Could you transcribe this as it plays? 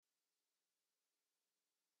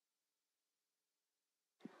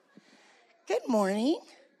Good morning.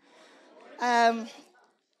 I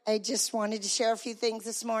just wanted to share a few things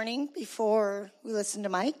this morning before we listen to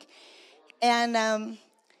Mike. And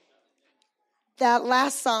that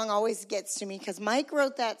last song always gets to me because Mike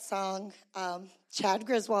wrote that song. Chad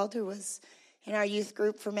Griswold, who was in our youth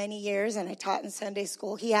group for many years, and I taught in Sunday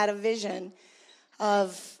school, he had a vision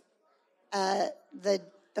of the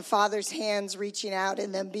Father's hands reaching out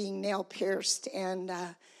and them being nail-pierced. And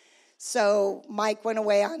so Mike went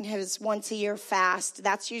away on his once-a-year fast.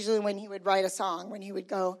 That's usually when he would write a song, when he would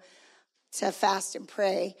go to fast and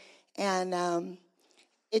pray. And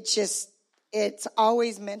it's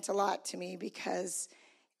always meant a lot to me because,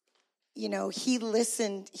 you know, he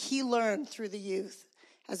learned through the youth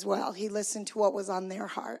as well. He listened to what was on their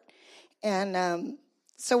heart. And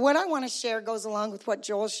so what I want to share goes along with what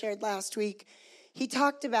Joel shared last week. He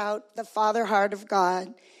talked about the father heart of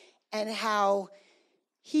God and how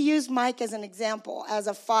he used Mike as an example, as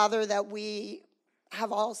a father that we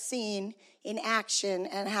have all seen in action,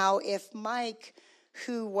 and how if Mike,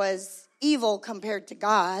 who was evil compared to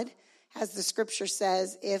God, as the scripture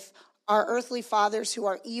says, if our earthly fathers who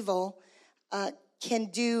are evil can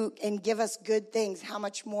do and give us good things, how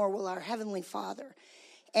much more will our heavenly Father?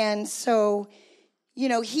 And so, you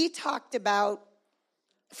know, he talked about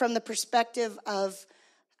from the perspective of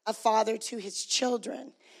a father to his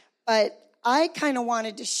children. But I kind of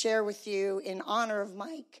wanted to share with you, in honor of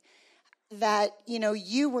Mike, that, you know,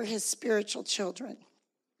 you were his spiritual children.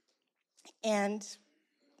 And,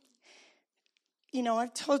 you know,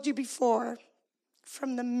 I've told you before,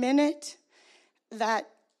 from the minute that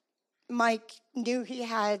Mike knew he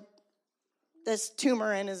had this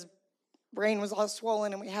tumor and his brain was all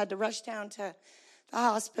swollen and we had to rush down to the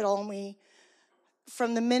hospital, and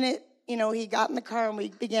from the minute, you know, he got in the car and we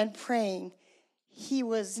began praying, he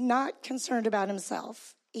was not concerned about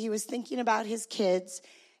himself. He was thinking about his kids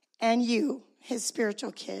and you, his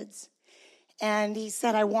spiritual kids. And he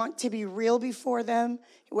said, I want to be real before them.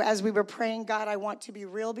 As we were praying, God, I want to be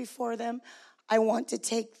real before them. I want to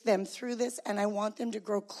take them through this, and I want them to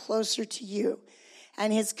grow closer to you.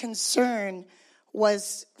 And his concern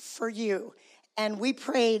was for you. And we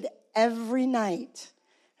prayed every night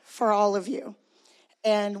for all of you.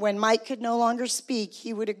 And when Mike could no longer speak,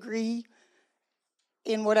 he would agree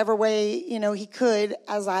in whatever way, you know, he could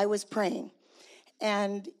as I was praying.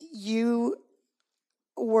 And you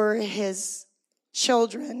were his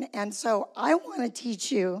children. And so I want to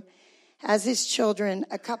teach you, as his children,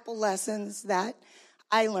 a couple lessons that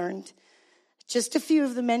I learned. Just a few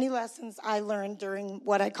of the many lessons I learned during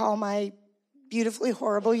what I call my beautifully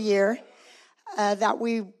horrible year that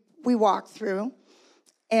we walked through.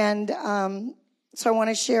 And so I want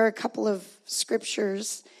to share a couple of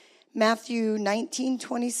scriptures. Matthew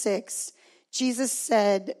 19:26, Jesus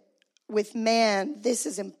said, with man, this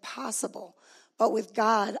is impossible, but with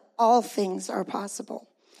God, all things are possible.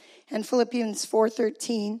 And Philippians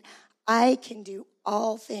 4:13, I can do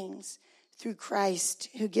all things through Christ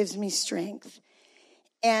who gives me strength.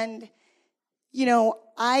 And, you know,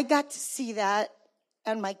 I got to see that,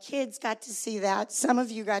 and my kids got to see that. Some of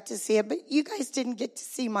you got to see it, but you guys didn't get to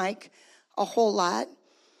see Mike a whole lot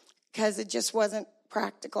because it just wasn't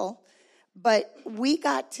practical. But we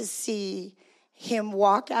got to see him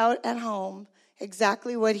walk out at home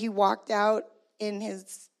exactly what he walked out in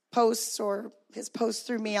his posts, or his posts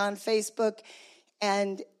through me on Facebook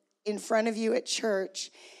and in front of you at church.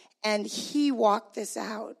 And he walked this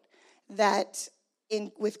out, that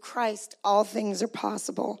with Christ all things are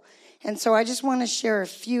possible. And so I just want to share a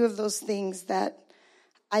few of those things that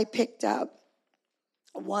I picked up.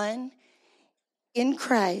 One, in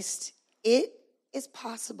Christ, it is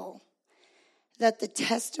possible that the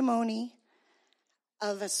testimony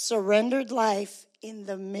of a surrendered life in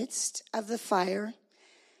the midst of the fire,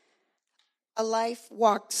 a life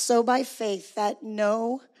walked so by faith that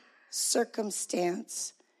no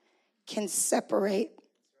circumstance can separate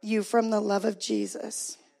you from the love of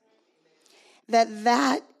Jesus,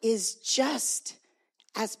 that is just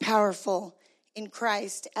as powerful in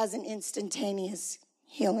Christ as an instantaneous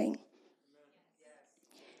healing.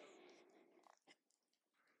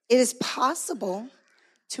 It is possible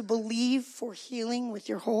to believe for healing with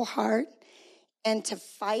your whole heart and to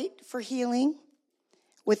fight for healing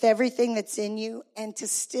with everything that's in you, and to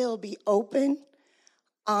still be open,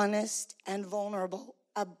 honest, and vulnerable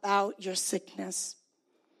about your sickness.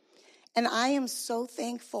 And I am so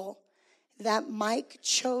thankful that Mike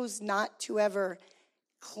chose not to ever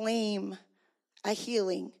claim a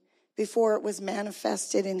healing before it was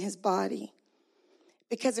manifested in his body.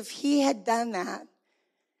 Because if he had done that,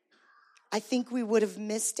 I think we would have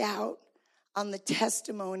missed out on the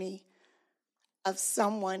testimony of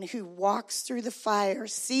someone who walks through the fire,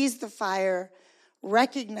 sees the fire,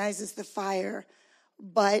 recognizes the fire,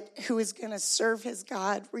 but who is going to serve his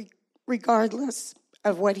God regardless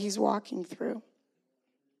of what he's walking through.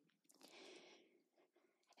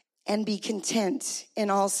 And be content in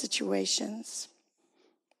all situations.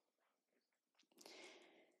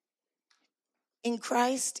 In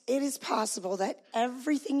Christ, it is possible that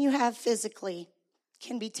everything you have physically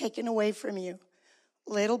can be taken away from you,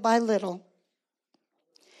 little by little.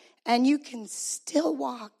 And you can still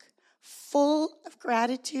walk full of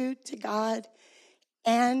gratitude to God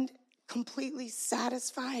and completely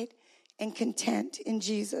satisfied and content in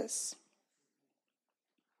Jesus.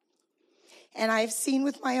 And I've seen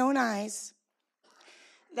with my own eyes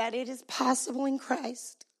that it is possible in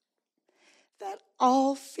Christ that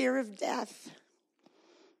all fear of death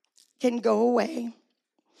can go away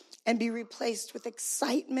and be replaced with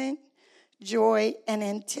excitement, joy, and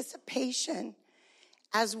anticipation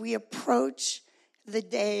as we approach the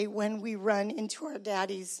day when we run into our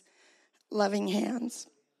Daddy's loving hands.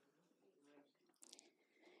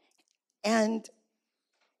 And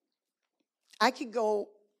I could go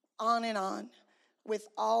on and on with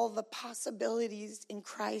all the possibilities in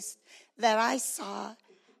Christ that I saw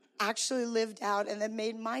actually lived out and that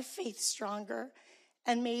made my faith stronger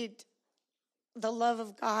and made the love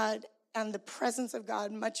of God and the presence of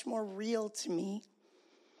God much more real to me.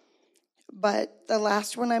 But the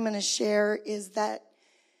last one I'm going to share is that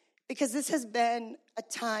because this has been a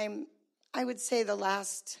time, I would say the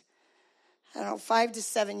last, 5 to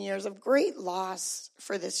 7 years of great loss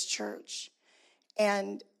for this church.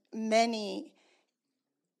 And many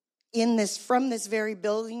from this very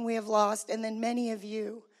building we have lost, and then many of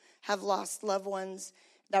you have lost loved ones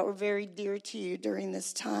that were very dear to you during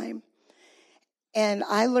this time. And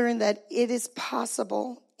I learned that it is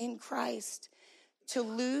possible in Christ to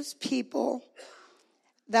lose people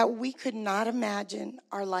that we could not imagine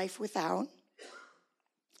our life without,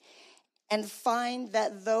 and find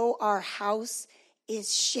that though our house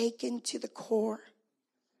is shaken to the core,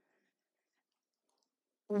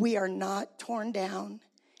 we are not torn down,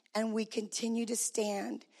 and we continue to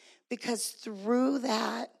stand, because through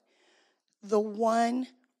that, the one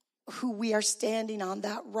who we are standing on,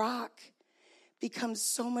 that rock, becomes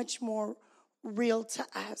so much more real to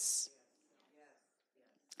us.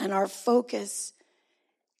 And our focus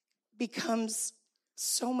becomes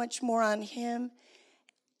so much more on him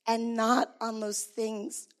and not on those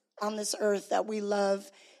things on this earth that we love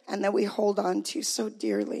and that we hold on to so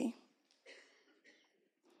dearly.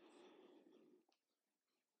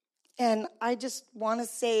 And I just want to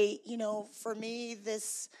say, for me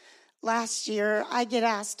this last year, I get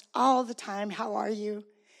asked all the time, how are you?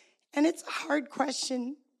 And it's a hard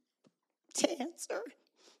question to answer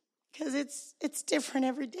because it's different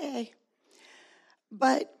every day.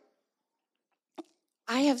 But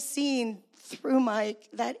I have seen through Mike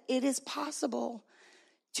that it is possible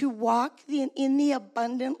to walk in the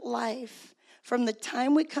abundant life from the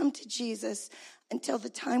time we come to Jesus until the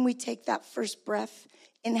time we take that first breath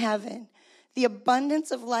in heaven. The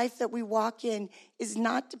abundance of life that we walk in is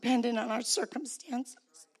not dependent on our circumstances.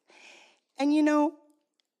 And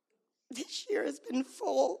this year has been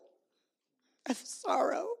full of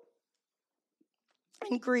sorrow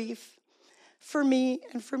and grief for me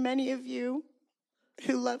and for many of you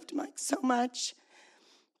who loved Mike so much.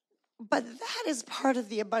 But that is part of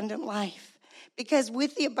the abundant life, because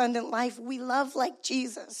with the abundant life, we love like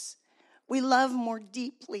Jesus. We love more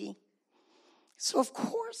deeply. So, of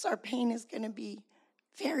course, our pain is going to be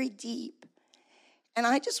very deep. And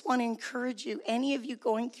I just want to encourage you, any of you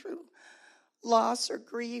going through loss or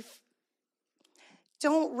grief,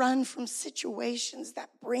 don't run from situations that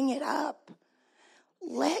bring it up.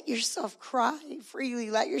 Let yourself cry freely.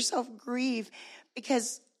 Let yourself grieve,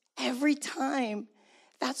 because every time,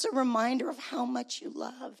 that's a reminder of how much you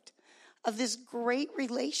loved, of this great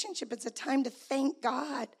relationship. It's a time to thank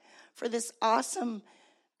God for this awesome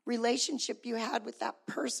relationship you had with that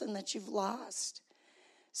person that you've lost.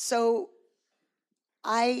 So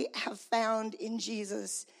I have found in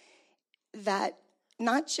Jesus that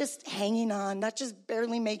not just hanging on, not just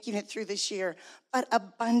barely making it through this year, but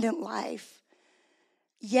abundant life.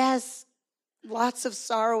 Yes, lots of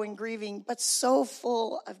sorrow and grieving, but so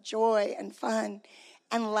full of joy and fun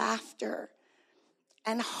and laughter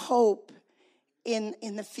and hope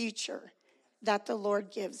in the future that the Lord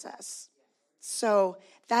gives us. So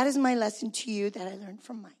that is my lesson to you that I learned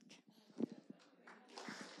from Mike.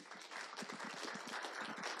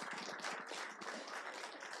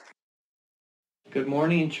 Good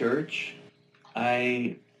morning, church.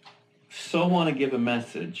 I so want to give a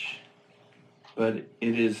message, but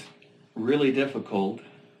it is really difficult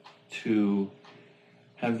to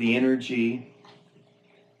have the energy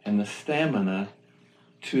and the stamina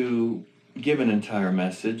to give an entire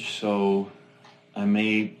message, so I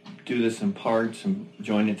may do this in parts and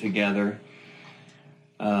join it together.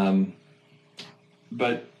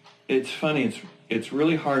 But it's funny, it's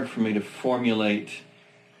really hard for me to formulate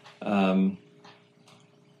and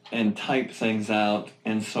type things out,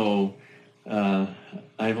 and so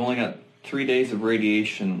I've only got 3 days of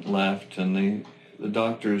radiation left, and the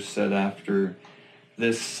doctors said after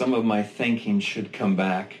this some of my thinking should come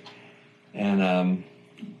back, and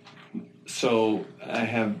so I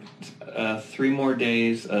have 3 more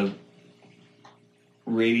days of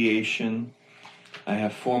radiation. I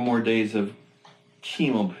have 4 more days of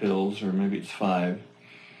chemo pills, or maybe it's 5,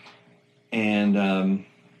 and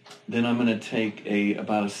then I'm going to take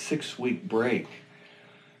about a 6-week break,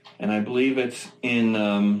 and I believe it's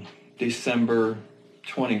in December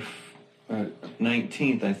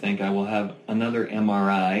 19th, I think, I will have another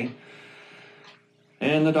MRI,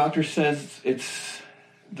 and the doctor says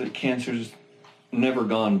the cancer's never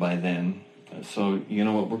gone by then, so you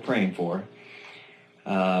know what we're praying for.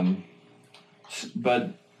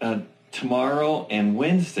 But tomorrow and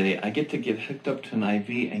Wednesday, I get to get hooked up to an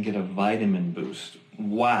IV and get a vitamin boost.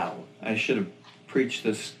 Wow, I should have preached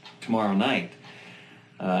this tomorrow night.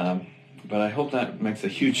 But I hope that makes a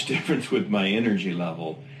huge difference with my energy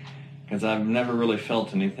level, because I've never really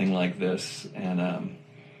felt anything like this. And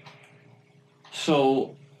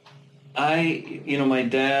so my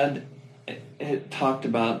dad had talked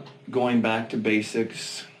about going back to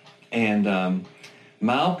basics, and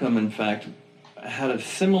Malcolm, in fact, had a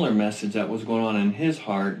similar message that was going on in his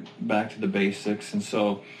heart, back to the basics. And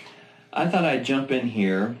so I thought I'd jump in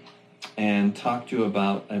here and talk to you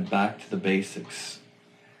about a back to the basics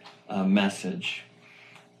message.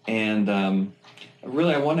 And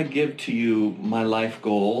really, I want to give to you my life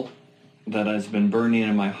goal that has been burning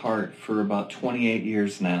in my heart for about 28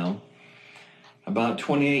 years now. About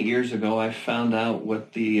 28 years ago, I found out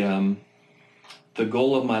what the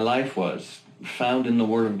goal of my life was, found in the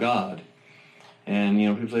Word of God. And,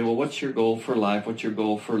 people say, well, what's your goal for life? What's your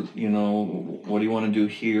goal for, what do you want to do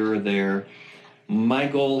here or there? My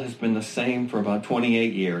goal has been the same for about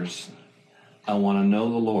 28 years. I want to know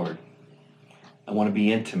the Lord. I want to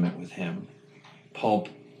be intimate with Him. Paul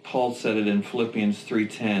said it in Philippians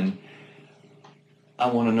 3:10. I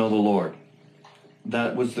want to know the Lord.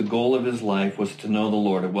 That was the goal of his life, was to know the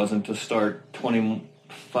Lord. It wasn't to start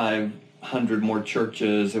 2,500 more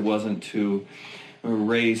churches. It wasn't to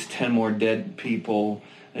raise 10 more dead people.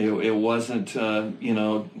 It wasn't, to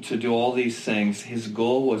do all these things. His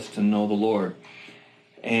goal was to know the Lord.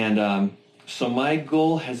 And so my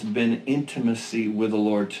goal has been intimacy with the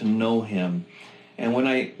Lord, to know Him. And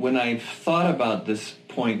when I've thought about this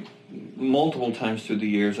point multiple times through the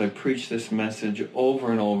years, I preached this message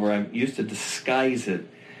over and over. I used to disguise it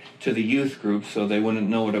to the youth group so they wouldn't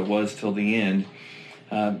know what it was till the end,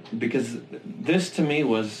 because this to me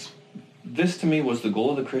was the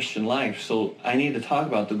goal of the Christian life. So I need to talk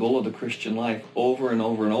about the goal of the Christian life over and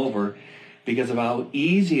over and over, because of how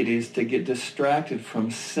easy it is to get distracted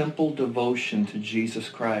from simple devotion to Jesus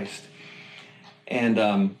Christ.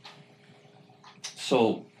 And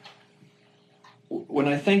so when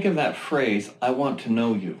I think of that phrase, I want to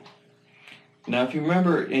know you. Now, if you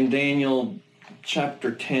remember in Daniel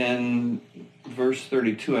chapter 10, verse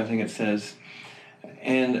 32, I think it says,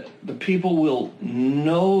 and the people will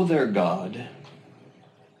know their God,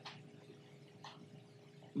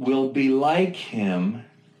 will be like Him,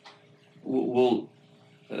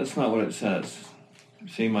 that's not what it says.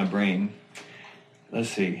 See my brain. Let's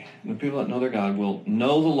see. The people that know their God will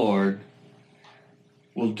know the Lord,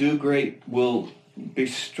 will be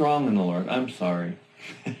strong in the Lord. I'm sorry.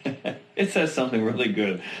 It says something really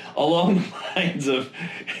good along the lines of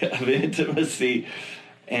intimacy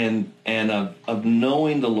and of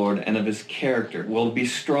knowing the Lord and of His character. Will be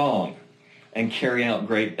strong and carry out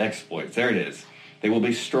great exploits. There it is. They will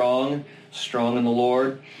be strong in the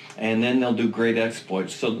Lord, and then they'll do great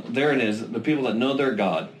exploits. So there it is. The people that know their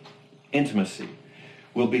God, intimacy,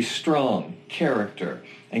 will be strong, character,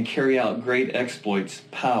 and carry out great exploits,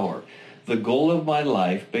 power. The goal of my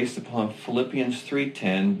life, based upon Philippians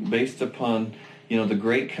 3:10, based upon, the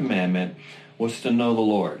great commandment, was to know the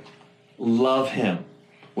Lord. Love Him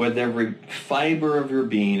with every fiber of your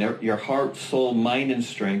being, your heart, soul, mind, and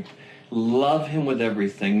strength. Love Him with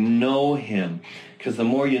everything. Know Him. Because the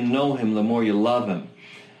more you know Him, the more you love Him.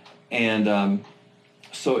 And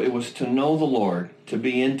so it was to know the Lord, to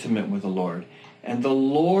be intimate with the Lord. And the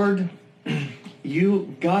Lord,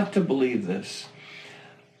 you got to believe this.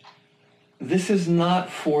 this is not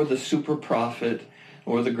for the super prophet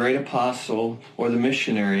or the great apostle or the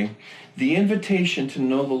missionary. The invitation to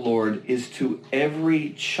know the Lord is to every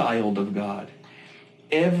child of God.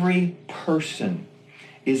 Every person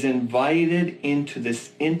is invited into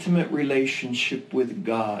this intimate relationship with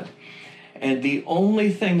God. And the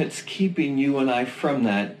only thing that's keeping you and I from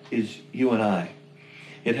that is you and I.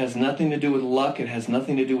 It has nothing to do with luck. It has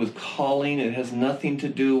nothing to do with calling. It has nothing to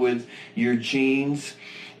do with your genes.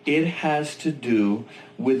 It has to do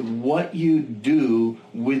with what you do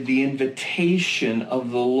with the invitation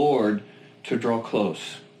of the Lord to draw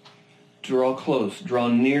close. Draw close. Draw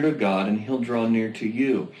near to God, and he'll draw near to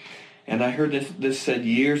you. And I heard this said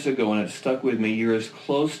years ago, and it stuck with me. You're as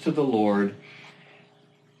close to the Lord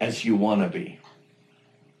as you want to be.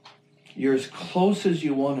 You're as close as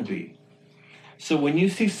you want to be. So when you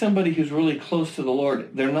see somebody who's really close to the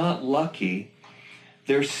Lord, they're not lucky.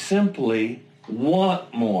 They're simply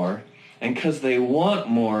want more. And because they want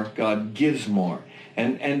more, God gives more.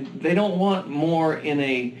 And they don't want more in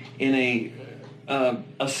a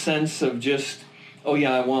sense of just, oh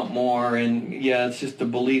yeah, I want more, and yeah, it's just a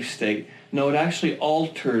belief state. No, it actually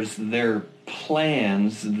alters their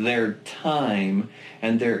plans, their time,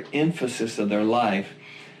 and their emphasis of their life,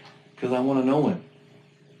 because I want to know him.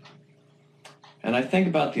 And I think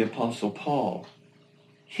about the Apostle Paul.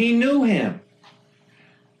 He knew him.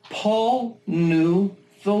 Paul knew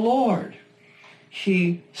the Lord.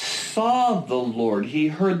 He saw the Lord. He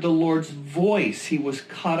heard the Lord's voice. He was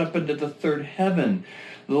caught up into the third heaven.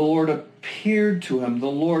 The Lord appeared to him. The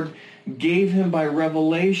Lord gave him by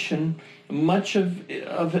revelation much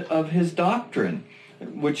of his doctrine,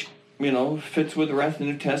 which, fits with the rest of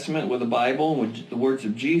the New Testament, with the Bible, with the words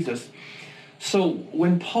of Jesus. So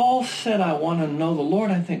when Paul said, I want to know the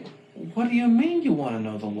Lord, I think, what do you mean you want to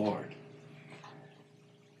know the Lord?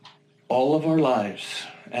 All of our lives,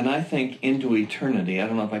 and I think into eternity. I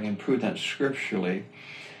don't know if I can prove that scripturally,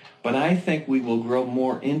 but I think we will grow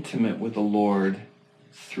more intimate with the Lord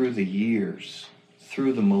through the years,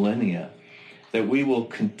 through the millennia, that we will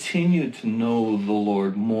continue to know the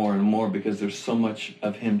Lord more and more because there's so much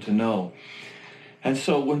of him to know. And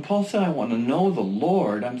so when Paul said, I want to know the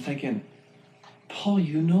Lord, I'm thinking, Paul,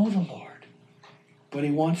 you know the Lord, but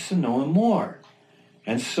he wants to know him more.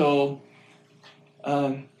 And so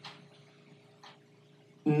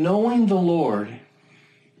knowing the Lord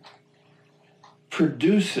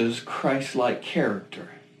produces Christ-like character.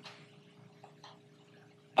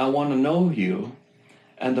 I want to know you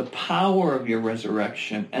and the power of your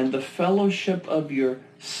resurrection and the fellowship of your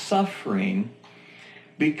suffering,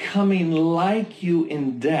 becoming like you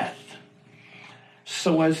in death,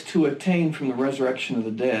 so as to attain from the resurrection of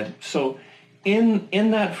the dead. So in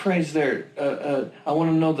that phrase there, I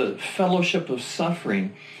want to know the fellowship of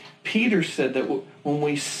suffering. Peter said that when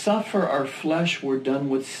we suffer our flesh, we're done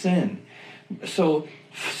with sin. So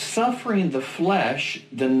suffering the flesh,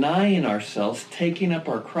 denying ourselves, taking up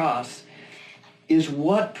our cross, is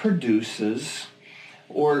what produces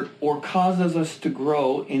or causes us to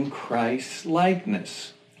grow in Christ's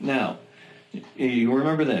likeness. Now, you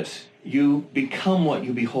remember this. You become what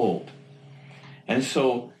you behold. And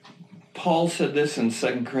so Paul said this in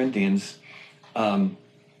 2 Corinthians,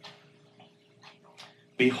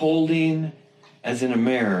 beholding as in a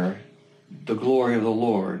mirror the glory of the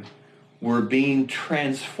Lord, we're being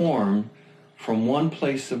transformed from one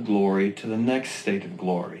place of glory to the next state of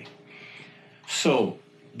glory. So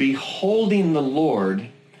beholding the Lord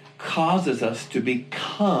causes us to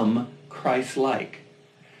become Christ-like.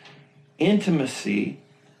 Intimacy,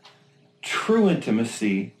 true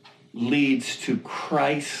intimacy, leads to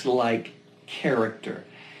Christ-like character.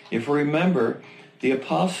 If we remember, the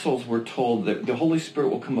apostles were told that the Holy Spirit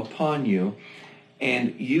will come upon you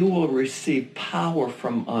and you will receive power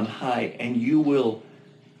from on high and you will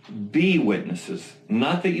be witnesses.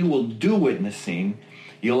 Not that you will do witnessing,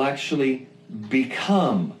 you'll actually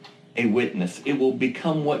become a witness. It will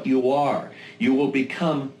become what you are. You will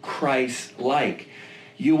become Christ-like.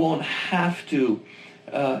 You won't have to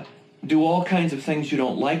do all kinds of things you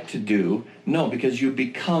don't like to do. No, because you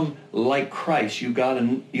become like Christ. You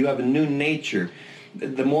have a new nature.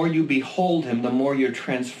 The more you behold him, the more you're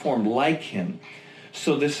transformed like him.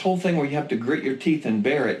 So this whole thing where you have to grit your teeth and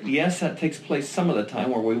bear it, yes, that takes place some of the time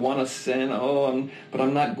where we want to sin, but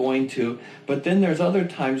I'm not going to. But then there's other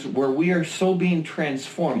times where we are so being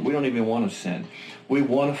transformed, we don't even want to sin. We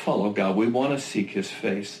want to follow God. We want to seek his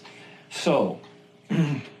face. So,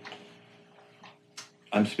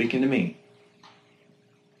 I'm speaking to me.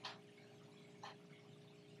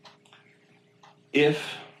 If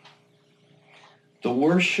the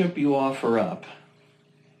worship you offer up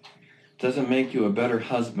doesn't make you a better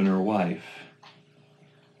husband or wife.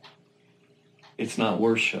 It's not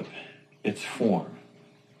worship. It's form.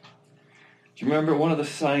 Do you remember one of the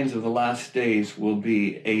signs of the last days will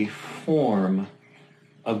be a form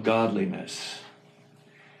of godliness?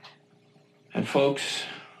 And folks,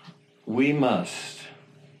 we must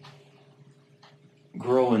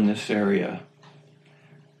grow in this area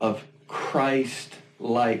of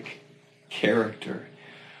Christ-like character.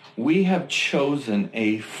 We have chosen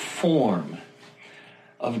a form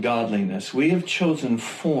of godliness. We have chosen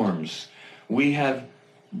forms. We have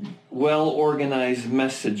well-organized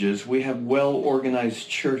messages. We have well-organized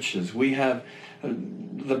churches. We have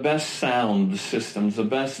the best sound systems, the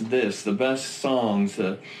best this, the best songs,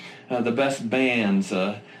 the best bands,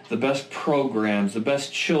 the best programs, the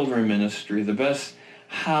best children ministry, the best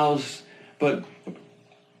the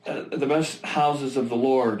best houses of the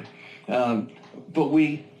Lord. But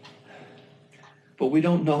we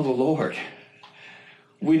don't know the Lord.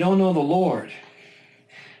 We don't know the Lord.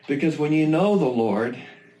 Because when you know the Lord,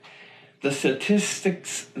 the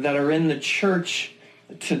statistics that are in the church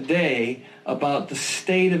today about the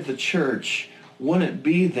state of the church wouldn't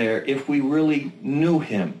be there if we really knew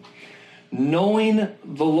him. Knowing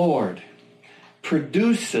the Lord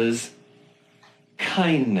produces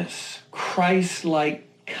kindness,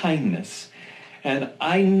 Christ-like kindness. And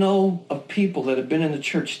I know of people that have been in the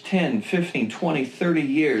church 10, 15, 20, 30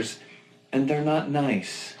 years, and they're not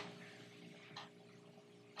nice.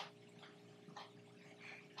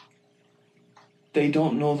 They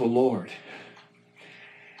don't know the Lord.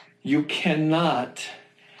 You cannot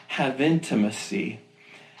have intimacy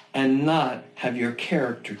and not have your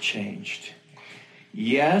character changed.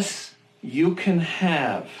 Yes, you can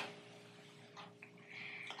have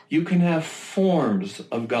forms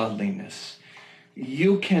of godliness.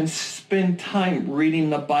 You can spend time reading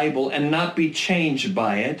the Bible and not be changed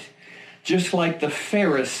by it, just like the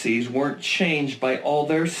Pharisees weren't changed by all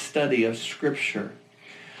their study of Scripture.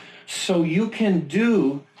 So you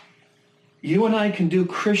and I can do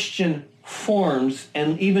Christian forms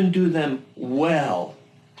and even do them well.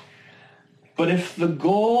 But if the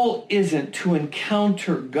goal isn't to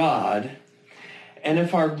encounter God, and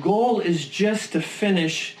if our goal is just to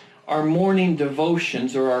finish our morning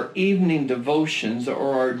devotions or our evening devotions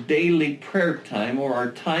or our daily prayer time or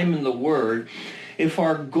our time in the Word, if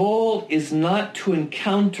our goal is not to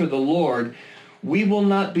encounter the Lord, we will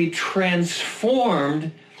not be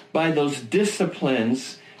transformed by those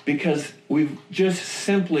disciplines because we've just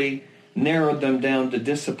simply narrowed them down to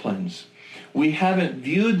disciplines. We haven't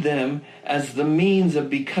viewed them as the means of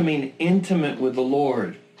becoming intimate with the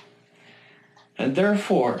Lord. And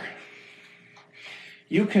therefore,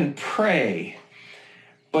 you can pray,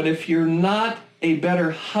 but if you're not a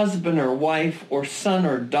better husband or wife or son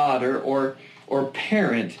or daughter or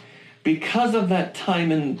parent, because of that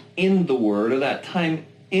time in the Word or that time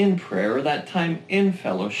in prayer or that time in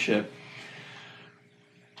fellowship,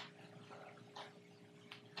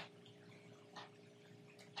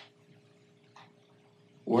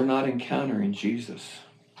 we're not encountering Jesus.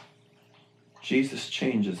 Jesus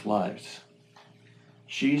changes lives.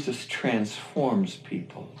 Jesus transforms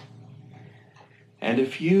people. And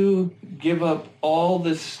if you give up all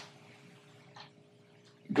this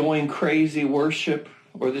going crazy worship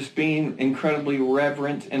or this being incredibly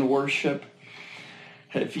reverent in worship,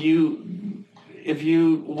 if you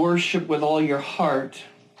worship with all your heart,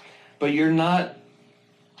 but you're not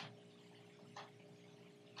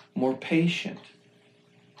more patient,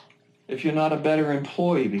 if you're not a better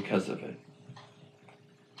employee because of it,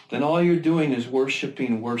 then all you're doing is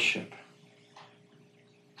worshiping worship.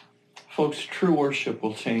 Folks, true worship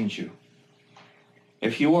will change you.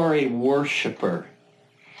 If you are a worshiper,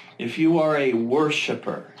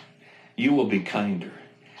 you will be kinder.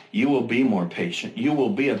 You will be more patient. You will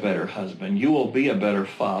be a better husband. You will be a better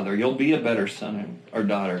father. You'll be a better son or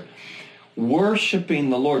daughter. Worshiping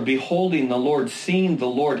the Lord, beholding the Lord, seeing the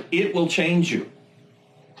Lord, it will change you.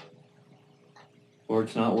 Or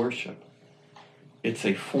it's not worship. It's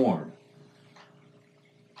a form.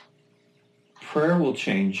 Prayer will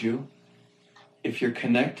change you if you're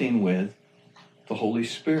connecting with the Holy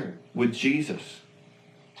Spirit, with Jesus.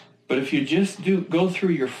 But if you just go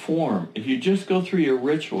through your form, if you just go through your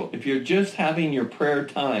ritual, if you're just having your prayer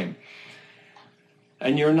time,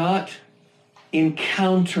 and you're not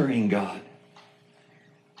encountering God,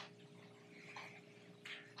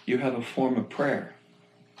 you have a form of prayer,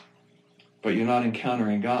 but you're not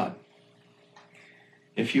encountering God.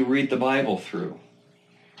 If you read the Bible through,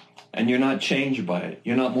 and you're not changed by it,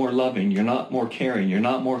 you're not more loving, you're not more caring, you're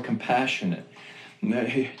not more compassionate,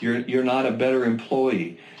 you're not a better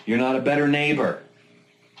employee, you're not a better neighbor,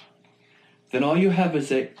 then all you have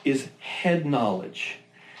is head knowledge.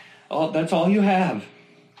 That's all you have.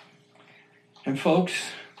 And folks,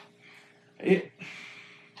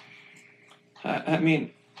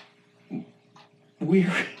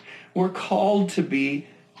 we're called to be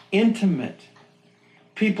intimate.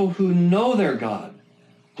 People who know their God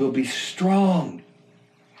will be strong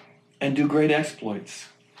and do great exploits.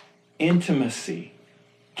 Intimacy,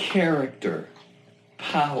 character,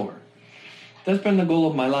 power. That's been the goal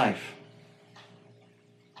of my life.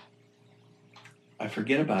 I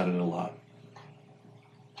forget about it a lot.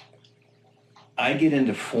 I get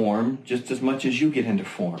into form just as much as you get into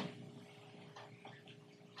form.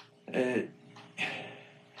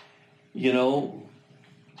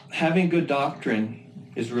 Having good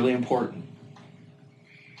doctrine is really important.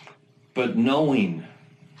 But knowing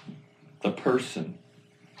the person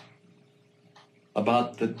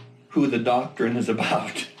about who the doctrine is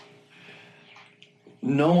about,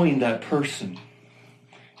 knowing that person,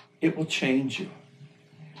 it will change you.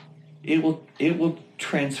 It will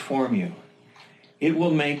transform you. It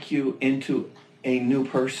will make you into a new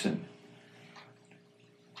person.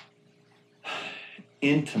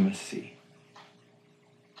 Intimacy.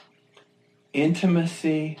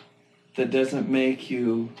 Intimacy that doesn't make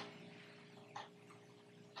you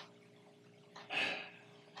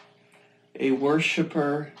a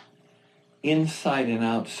worshiper inside and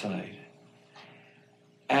outside,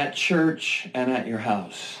 at church and at your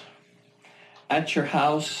house, at your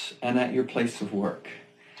house and at your place of work,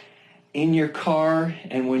 in your car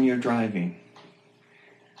and when you're driving.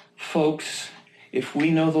 Folks, if we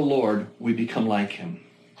know the Lord, we become like him.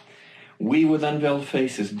 We with unveiled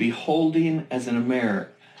faces, beholding as in a mirror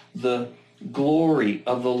the glory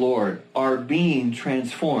of the Lord, are being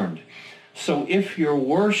transformed. So if your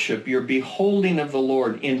worship, your beholding of the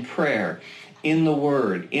Lord in prayer, in the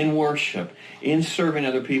word, in worship, in serving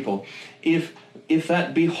other people, if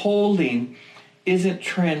that beholding isn't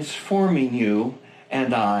transforming you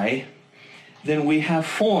and I, then we have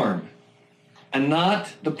form and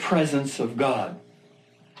not the presence of God.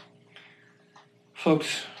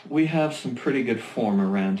 Folks, we have some pretty good form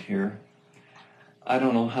around here. I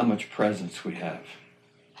don't know how much presence we have.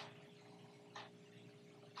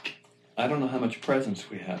 I don't know how much presence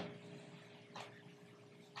we have.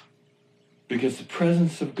 Because the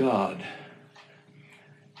presence of God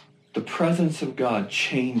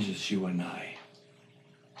changes you and I.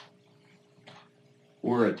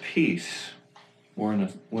 We're at peace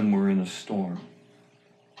when we're in a storm.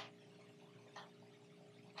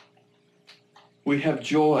 We have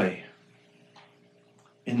joy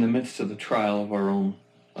in the midst of the trial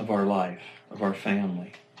of our life, of our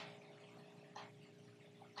family.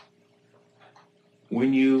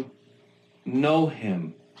 When you know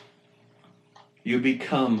him, you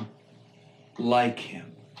become like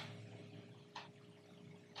him.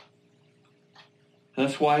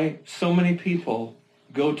 That's why so many people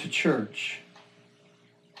go to church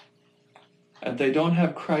and they don't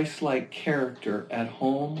have Christ-like character at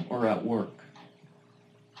home or at work.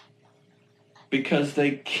 Because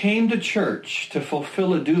they came to church to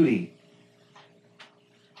fulfill a duty,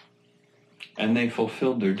 and they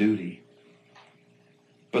fulfilled their duty.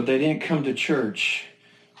 But they didn't come to church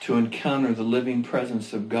to encounter the living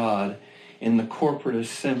presence of God in the corporate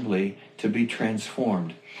assembly to be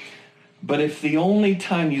transformed. But if the only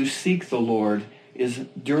time you seek the Lord is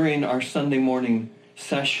during our Sunday morning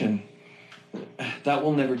session, that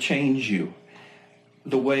will never change you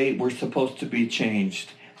the way we're supposed to be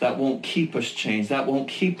changed. That won't keep us changed. That won't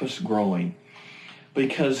keep us growing.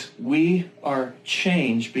 Because we are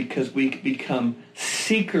changed, because we become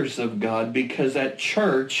seekers of God, because at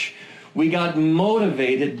church we got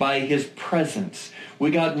motivated by his presence. We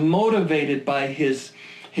got motivated by his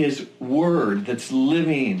word that's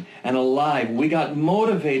living and alive. We got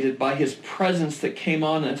motivated by his presence that came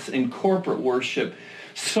on us in corporate worship,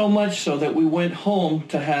 so much so that we went home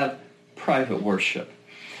to have private worship.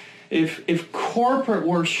 If corporate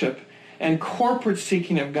worship and corporate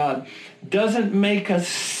seeking of God doesn't make us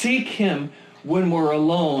seek him when we're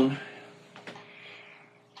alone,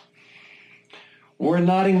 we're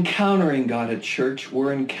not encountering God at church.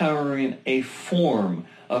 We're encountering a form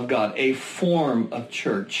of God, a form of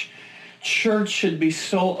church. Church should be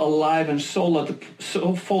so alive and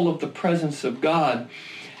so full of the presence of God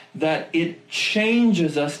that it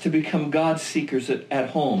changes us to become God seekers at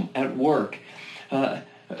home, at work,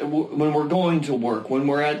 when we're going to work, when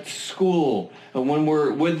we're at school, when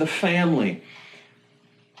we're with the family.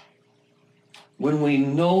 When we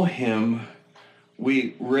know him,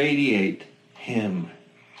 we radiate him.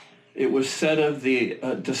 It was said of the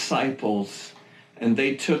disciples, and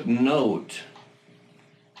they took note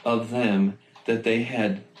of them, that they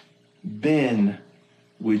had been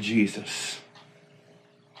with Jesus.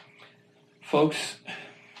 Folks,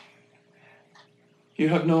 you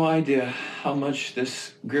have no idea how much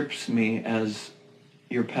this grips me as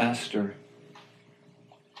your pastor.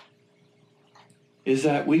 Is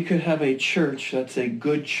that we could have a church that's a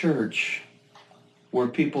good church where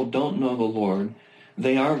people don't know the Lord,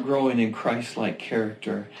 they aren't growing in Christ-like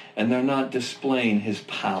character, and they're not displaying his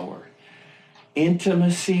power.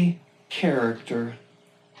 Intimacy, character,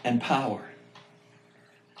 and power.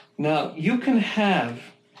 Now, you can have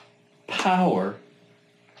power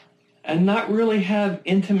and not really have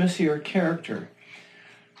intimacy or character.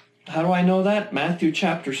 How do I know that? Matthew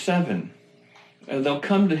chapter 7. They'll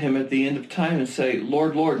come to him at the end of time and say,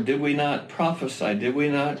 Lord, Lord, did we not prophesy? Did we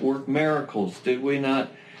not work miracles? Did we not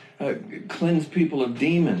cleanse people of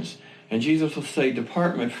demons? And Jesus will say,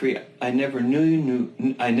 depart me free. I never knew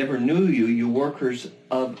you, you workers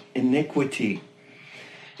of iniquity.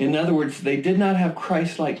 In other words, they did not have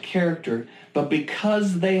Christ-like character, but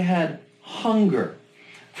because they had hunger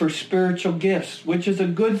for spiritual gifts, which is a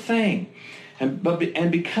good thing, and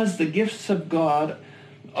because the gifts of God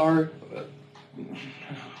are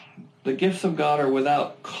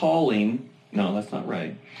without calling. No, that's not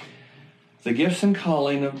right. The gifts and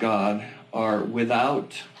calling of God are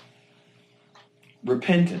without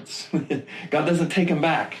repentance. God doesn't take them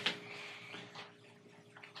back.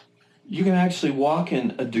 You can actually walk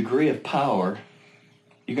in a degree of power.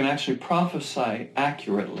 You can actually prophesy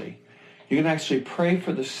accurately. You can actually pray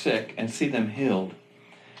for the sick and see them healed.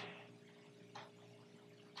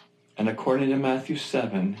 And according to Matthew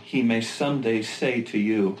 7, he may someday say to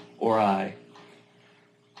you or I,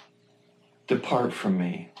 depart from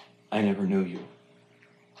me, I never knew you.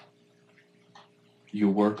 You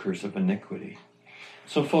workers of iniquity.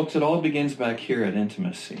 So folks, it all begins back here at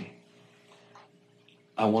intimacy.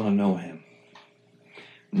 I want to know him.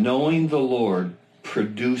 Knowing the Lord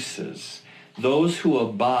produces those who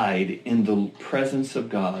abide in the presence of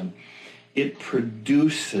God. It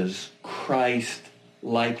produces Christ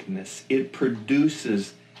likeness. It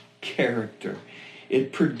produces character.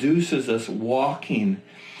 It produces us walking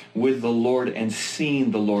with the Lord and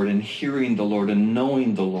seeing the Lord and hearing the Lord and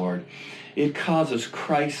knowing the Lord. It causes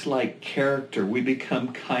Christ-like character. We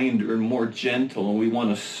become kinder and more gentle, and we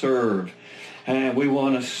want to serve. And we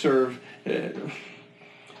want to serve the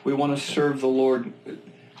Lord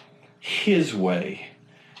his way,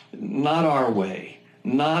 not our way,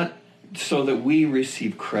 not so that we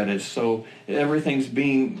receive credit, so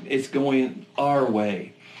it's going our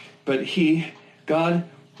way. But God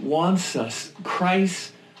wants us.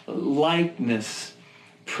 Christ's likeness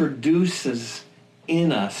produces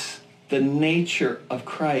in us the nature of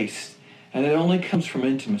Christ, and it only comes from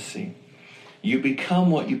intimacy. You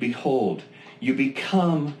become what you behold. You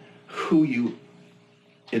become who you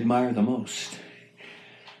admire the most,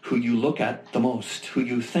 who you look at the most, who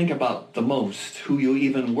you think about the most, who you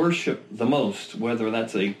even worship the most, whether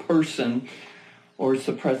that's a person or it's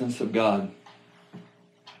the presence of God.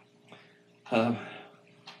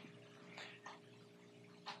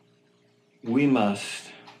 We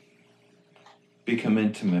must become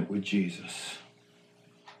intimate with Jesus.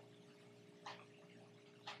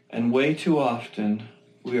 And way too often,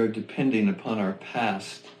 we are depending upon our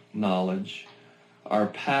past knowledge, our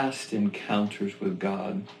past encounters with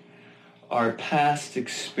God, our past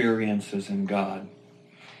experiences in God.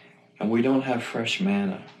 And we don't have fresh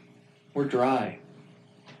manna. We're dry.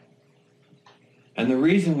 And the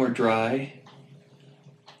reason we're dry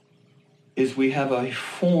is we have a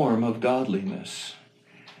form of godliness,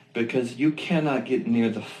 because you cannot get near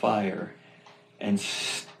the fire and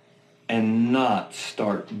not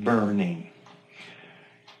start burning.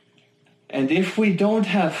 And if we don't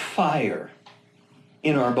have fire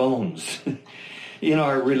in our bones, in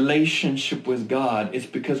our relationship with God, it's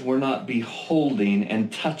because we're not beholding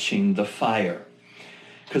and touching the fire.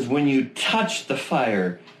 Because when you touch the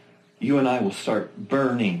fire, you and I will start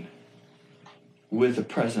burning with the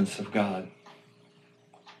presence of God.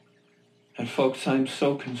 And folks, I'm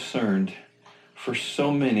so concerned for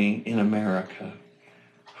so many in America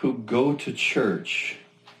who go to church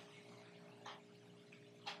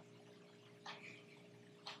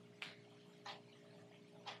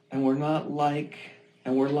and we're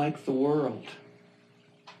like the world.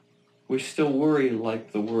 We still worry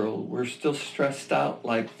like the world. We're still stressed out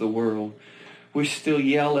like the world. We still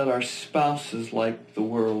yell at our spouses like the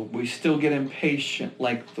world. We still get impatient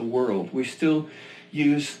like the world. We still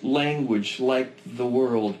use language like the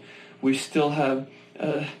world. We still have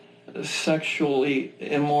sexually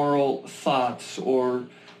immoral thoughts or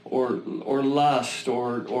lust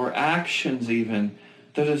or actions even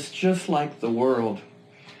that is just like the world.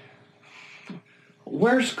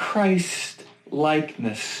 Where's Christ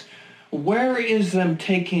likeness? Where is them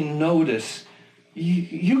taking notice?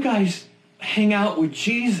 You guys hang out with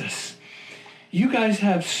Jesus. You guys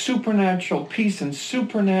have supernatural peace and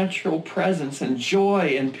supernatural presence and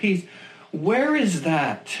joy and peace. Where is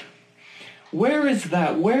that? Where is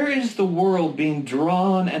that? Where is the world being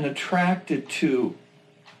drawn and attracted to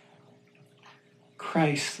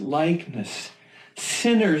Christ's likeness?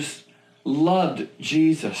 Sinners loved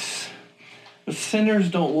Jesus. But sinners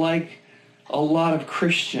don't like a lot of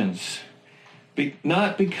Christians.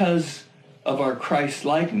 Not because of our Christ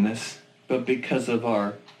likeness, but because of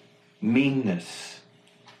our meanness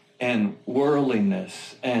and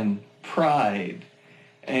worldliness and pride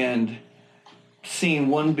and seeing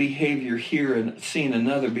one behavior here and seeing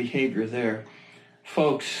another behavior there.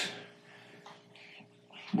 Folks,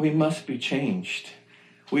 we must be changed.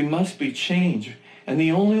 We must be changed. And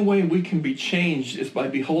the only way we can be changed is by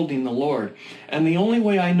beholding the Lord. And the only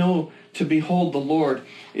way I know to behold the Lord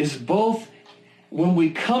is both when we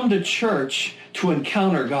come to church to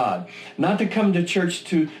encounter God. Not to come to church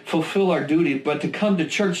to fulfill our duty, but to come to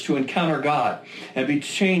church to encounter God and be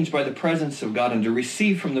changed by the presence of God and to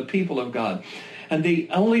receive from the people of God. And the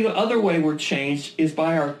only other way we're changed is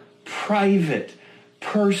by our private,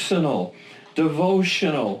 personal,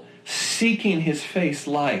 devotional, seeking his face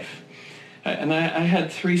life. And I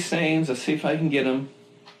had 3 sayings. Let's see if I can get them.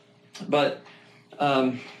 But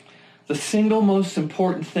the single most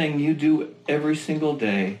important thing you do every single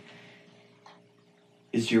day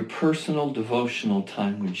is your personal devotional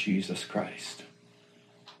time with Jesus Christ.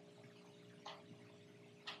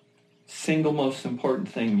 Single most important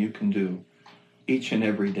thing you can do each and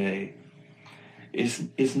every day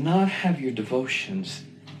is not have your devotions,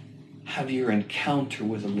 have your encounter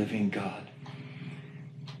with a living God.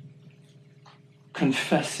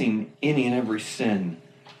 Confessing any and every sin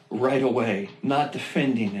right away, not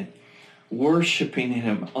defending it, worshiping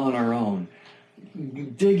him on our own,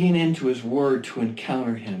 digging into his word to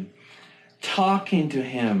encounter him, talking to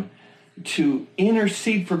him, to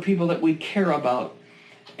intercede for people that we care about,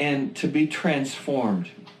 and to be transformed.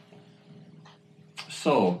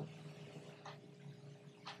 So,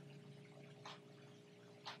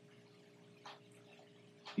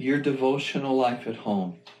 your devotional life at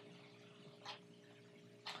home,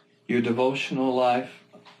 your devotional life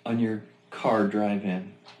on your car drive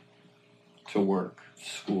in to work,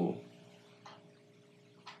 school,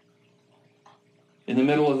 in the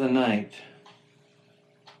middle of the night,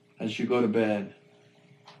 as you go to bed.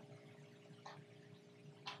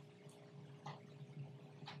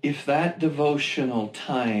 If that devotional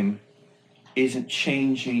time isn't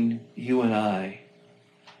changing you and I,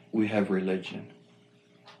 we have religion.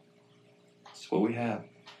 That's what we have.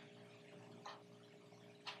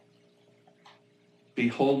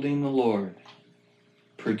 Beholding the Lord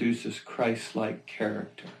produces Christ-like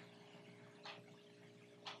character.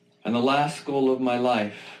 And the last goal of my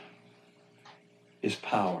life is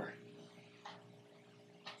power.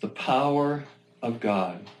 The power of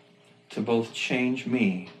God to both change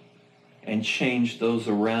me and change those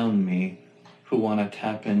around me who want to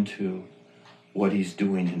tap into what he's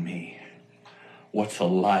doing in me, what's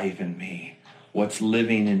alive in me, what's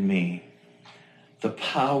living in me. The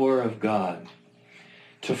power of God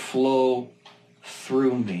to flow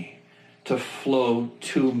through me, to flow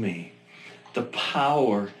to me. The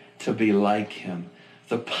power to be like him.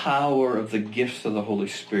 The power of the gifts of the Holy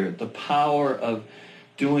Spirit. The power of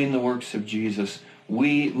doing the works of Jesus.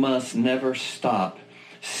 We must never stop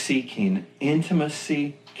seeking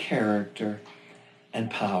intimacy, character,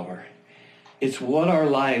 and power. It's what our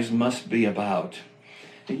lives must be about.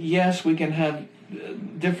 Yes, we can have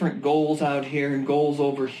different goals out here and goals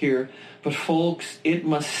over here, but folks, it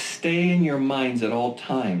must stay in your minds at all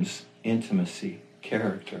times. Intimacy,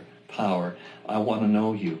 character, power. I want to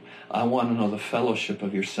know you. I want to know the fellowship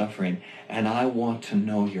of your suffering, and I want to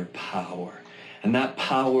know your power. And that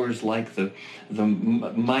power is like the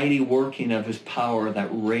mighty working of his power that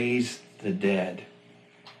raised the dead.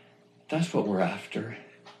 That's what we're after.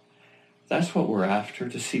 That's what we're after,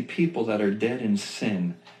 to see people that are dead in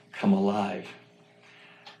sin come alive.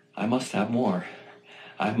 I must have more.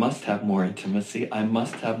 I must have more intimacy. I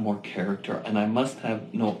must have more character. And I must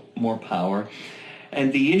have more power.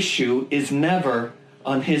 And the issue is never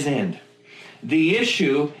on his end. The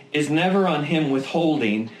issue is never on him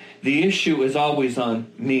withholding. The issue is always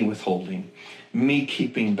on me withholding, me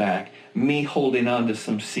keeping back, me holding on to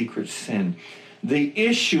some secret sin. The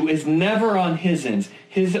issue is never on his ends.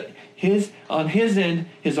 On his end,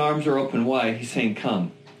 his arms are open wide. He's saying,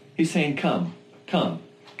 come. He's saying, come.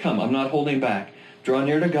 I'm not holding back. Draw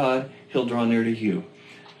near to God, he'll draw near to you.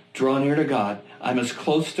 Draw near to God. I'm as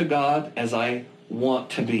close to God as I want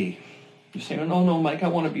to be. You say, no, Mike, I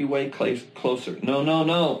want to be way closer.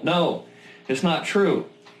 No. It's not true.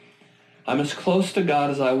 I'm as close to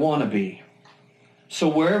God as I want to be. So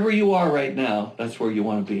wherever you are right now, that's where you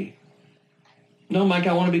want to be. No, Mike,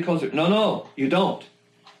 I want to be closer. No, you don't.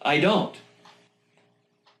 I don't.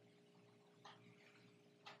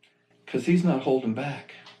 Because he's not holding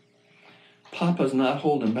back. Papa's not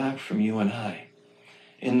holding back from you and I.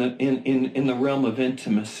 In the realm of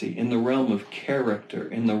intimacy, in the realm of character,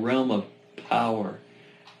 in the realm of power,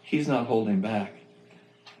 he's not holding back.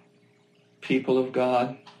 People of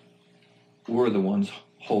God, we're the ones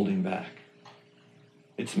holding back.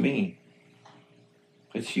 It's me.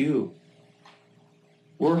 It's you.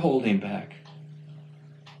 We're holding back.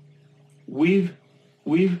 We've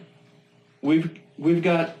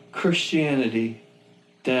got Christianity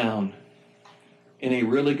down in a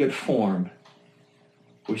really good form.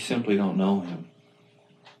 We simply don't know him.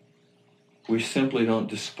 We simply don't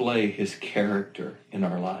display his character in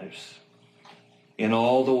our lives in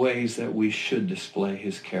all the ways that we should display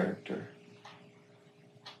his character.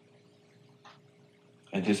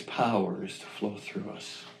 And his power is to flow through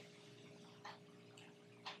us.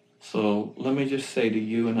 So let me just say to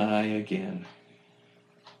you and I again,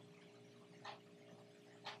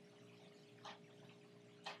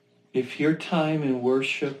 if your time in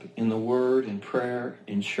worship, in the Word, in prayer,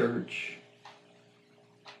 in church,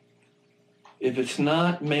 if it's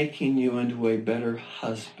not making you into a better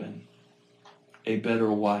husband, a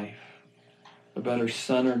better wife, a better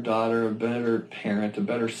son or daughter, a better parent, a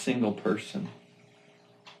better single person,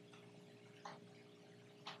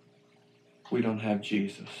 we don't have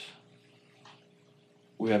Jesus.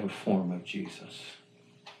 We have a form of Jesus.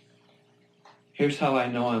 Here's how I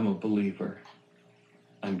know I'm a believer.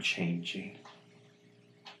 I'm changing.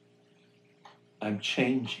 I'm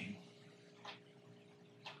changing.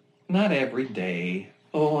 Not every day.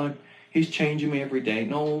 He's changing me every day.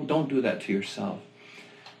 No, don't do that to yourself.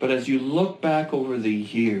 But as you look back over the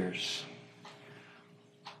years,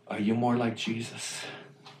 are you more like Jesus?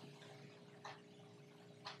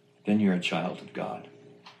 Then you're a child of God.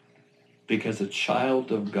 Because a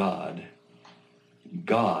child of God,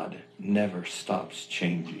 God never stops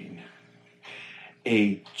changing.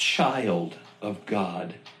 A child of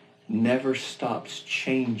God never stops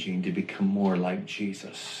changing to become more like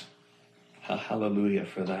Jesus. Hallelujah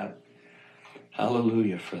for that.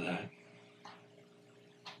 Hallelujah for that.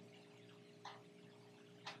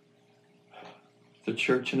 The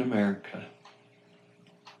church in America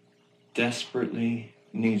desperately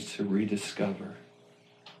needs to rediscover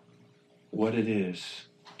what it is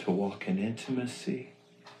to walk in intimacy,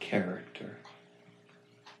 character,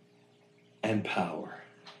 and power.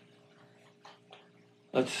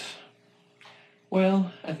 I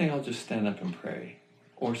think I'll just stand up and pray.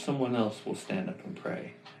 Or someone else will stand up and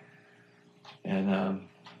pray. And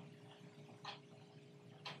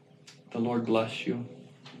the Lord bless you.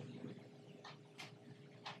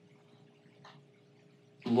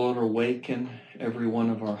 The Lord awaken every one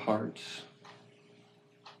of our hearts.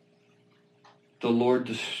 The Lord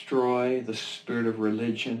destroy the spirit of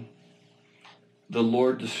religion. The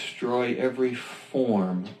Lord destroy every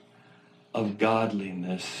form of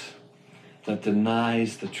godliness that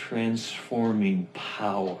denies the transforming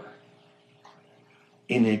power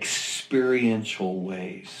in experiential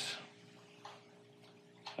ways.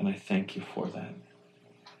 And I thank you for that.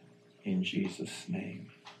 In Jesus' name,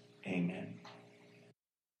 amen.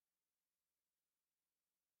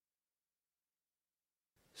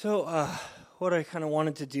 So what I kind of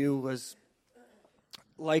wanted to do was,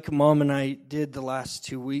 like Mom and I did the last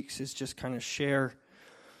 2 weeks, is just kind of share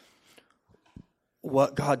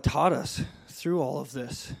what God taught us through all of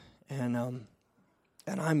this. And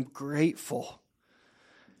I'm grateful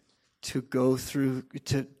to go through,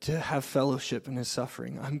 to have fellowship in his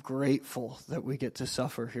suffering. I'm grateful that we get to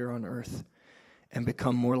suffer here on earth and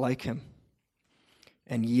become more like him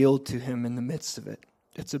and yield to him in the midst of it.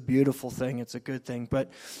 It's a beautiful thing. It's a good thing.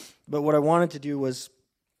 But what I wanted to do was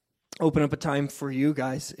open up a time for you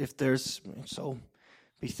guys, if there's, so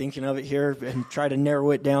be thinking of it here and try to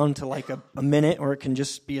narrow it down to like a minute, or it can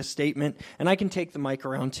just be a statement. And I can take the mic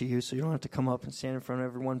around to you so you don't have to come up and stand in front of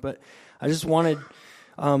everyone. But I just wanted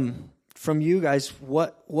from you guys,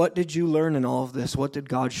 what did you learn in all of this? What did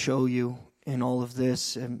God show you in all of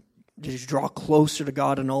this? And did you draw closer to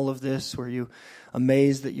God in all of this? Were you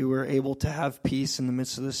amazed that you were able to have peace in the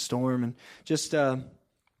midst of this storm? And just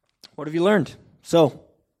what have you learned? So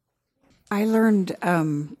I learned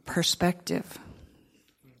perspective.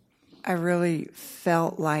 I really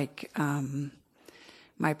felt like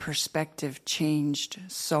my perspective changed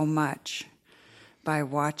so much by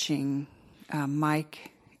watching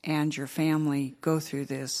Mike and your family go through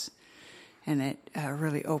this, and it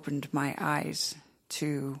really opened my eyes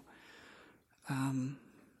to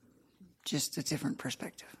just a different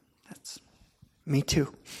perspective. That's me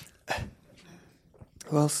too.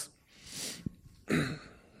 Who else? I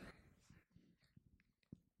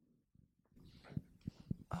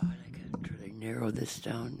can try to narrow this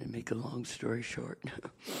down and make a long story short.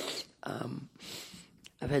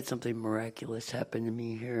 I've had something miraculous happen to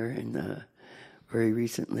me here and very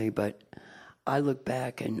recently, but I look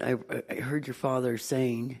back and I heard your father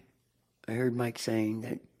saying, I heard Mike saying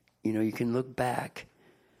that, you can look back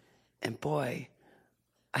and boy,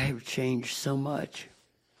 I have changed so much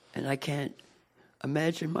and I can't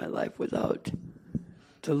imagine my life without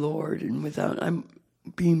the Lord and without, I'm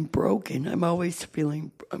being broken. I'm always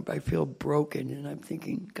I feel broken and I'm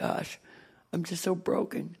thinking, gosh, I'm just so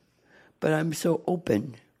broken. But I'm so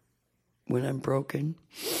open when I'm broken.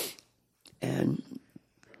 And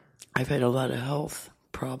I've had a lot of health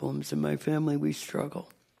problems in my family. We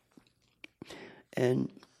struggle. And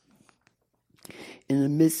in the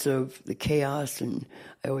midst of the chaos, and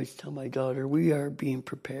I always tell my daughter, we are being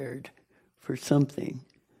prepared for something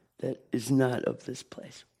that is not of this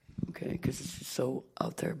place. Okay, because it's just so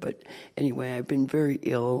out there. But anyway, I've been very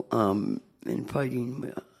ill and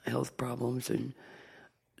fighting health problems. And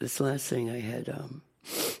this last thing I had,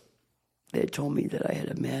 they had told me that I had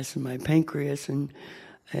a mass in my pancreas, and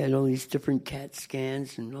I had all these different CAT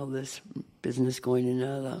scans and all this business going in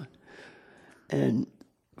and out. And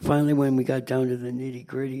finally, when we got down to the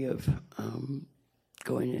nitty-gritty of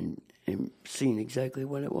going in and seeing exactly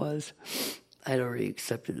what it was, I'd already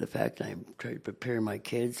accepted the fact that I tried to prepare my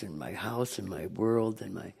kids and my house and my world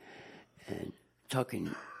and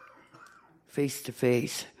talking face to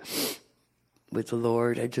face with the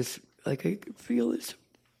Lord. I could feel His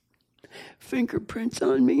fingerprints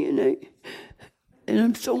on me, and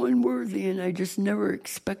I'm so unworthy, and I just never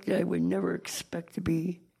expected. I would never expect to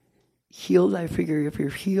be healed. I figure if you're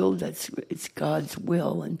healed, it's God's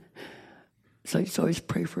will, and so I just always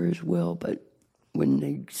pray for His will. But when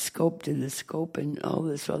they did the scope and all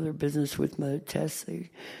this other business with my tests, they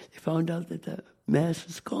found out that the mass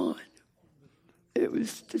was gone. It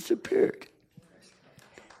was disappeared.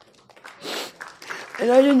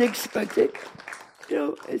 And I didn't expect it.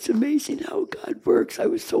 It's amazing how God works. I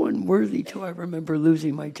was so unworthy, too. I remember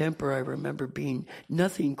losing my temper. I remember being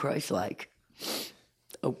nothing Christ-like.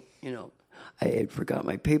 Oh, I had forgot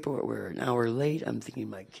my paperwork. We were an hour late. I'm thinking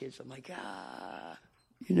my kids. I'm like,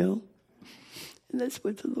 And that's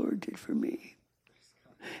what the Lord did for me.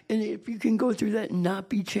 And if you can go through that and not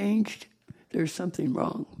be changed, there's something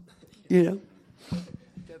wrong, Definitely.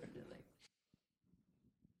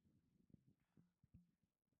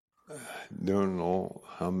 Don't know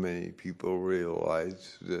how many people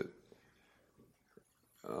realize that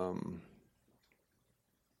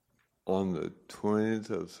on the 20th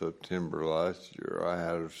of September last year, I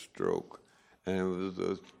had a stroke, and it was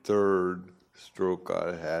the third stroke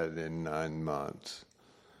I had in 9 months,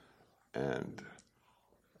 and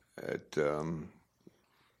it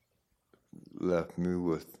left me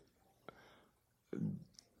with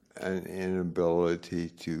an inability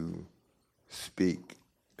to speak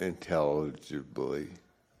intelligibly,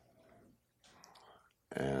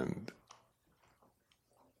 and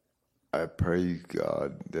I praise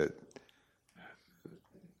God that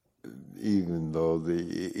even though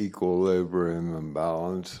the equilibrium and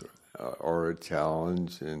balance are a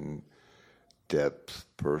challenge in depth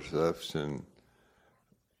perception,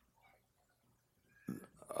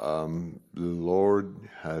 the Lord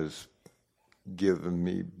has given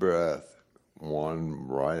me breath, one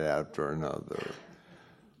right after another,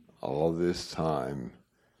 all this time,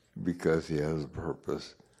 because He has a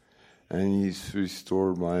purpose. And He's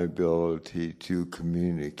restored my ability to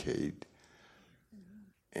communicate,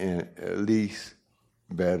 and at least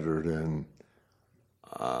better than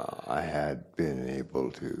I had been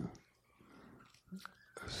able to.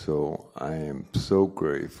 So I am so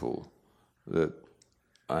grateful that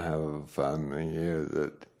I have a family here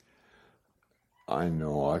that I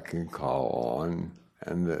know I can call on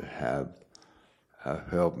and that have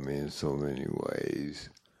helped me in so many ways.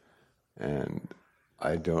 And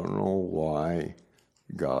I don't know why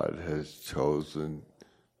God has chosen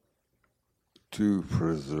to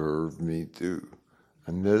preserve me too.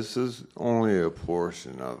 And this is only a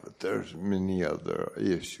portion of it. There's many other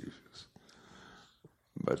issues.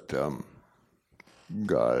 But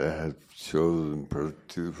God has chosen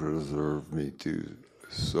to preserve me too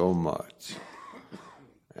so much.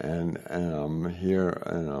 and I'm here,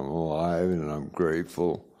 and I'm alive, and I'm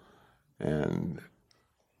grateful, and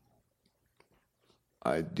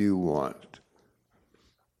I do want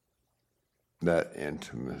that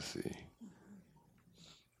intimacy.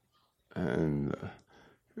 And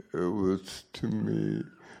it was to me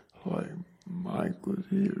like Mike was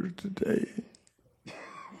here today.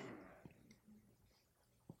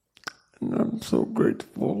 And I'm so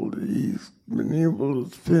grateful that he's been able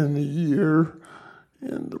to spend a year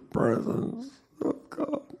in the presence of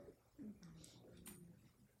God.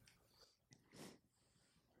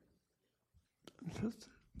 That's it.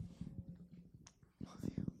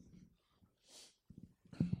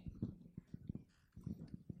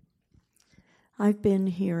 I've been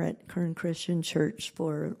here at Kern Christian Church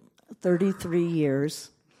for 33 years,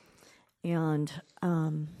 and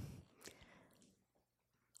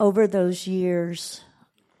over those years,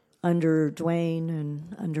 under Dwayne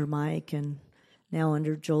and under Mike and now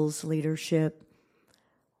under Joel's leadership,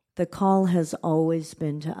 the call has always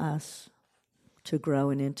been to us to grow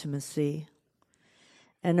in intimacy.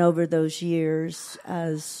 And over those years,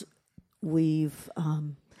 as we've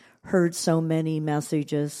heard so many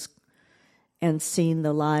messages and seen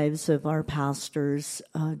the lives of our pastors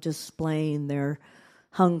displaying their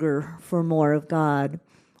hunger for more of God,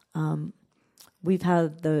 we've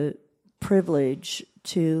had the privilege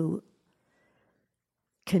to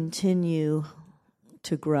continue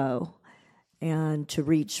to grow and to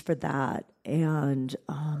reach for that. And,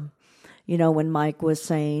 when Mike was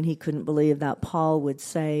saying he couldn't believe that Paul would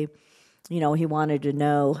say, he wanted to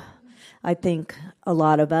know, I think a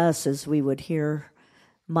lot of us, as we would hear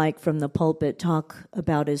Mike from the pulpit talk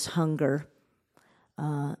about his hunger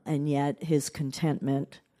and yet his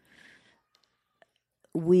contentment,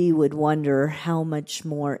 we would wonder how much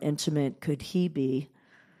more intimate could he be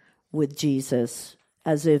with Jesus,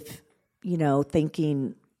 as if,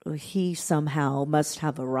 thinking he somehow must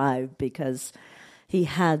have arrived because he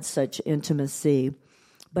had such intimacy.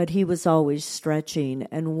 But he was always stretching,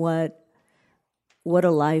 and what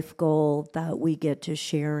a life goal that we get to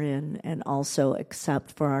share in and also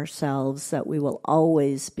accept for ourselves, that we will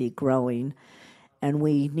always be growing and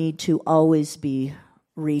we need to always be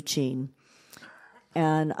reaching.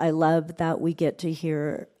 And I love that we get to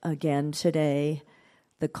hear again today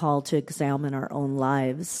the call to examine our own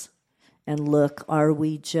lives and look, are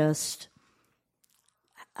we just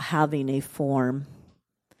having a form?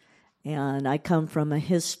 And I come from a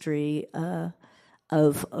history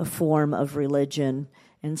of a form of religion,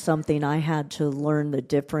 and something I had to learn the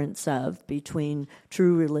difference of between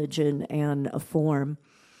true religion and a form.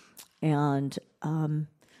 And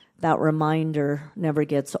that reminder never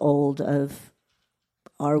gets old of,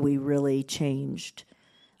 are we really changed?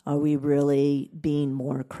 Are we really being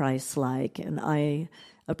more Christ-like? And I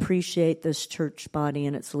appreciate this church body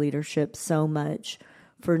and its leadership so much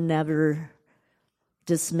for never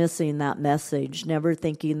dismissing that message, never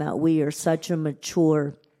thinking that we are such a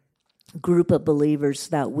mature group of believers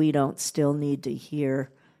that we don't still need to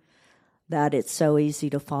hear, that it's so easy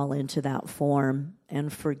to fall into that form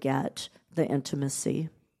and forget the intimacy.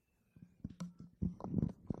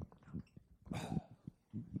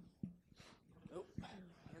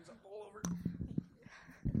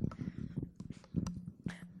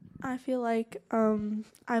 I feel like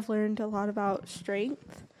I've learned a lot about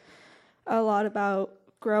strength, a lot about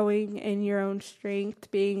growing in your own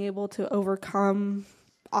strength, being able to overcome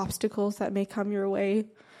obstacles that may come your way,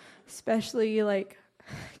 especially God,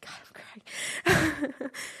 I'm crying.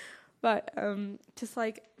 But just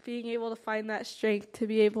being able to find that strength to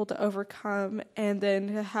be able to overcome, and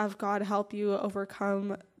then to have God help you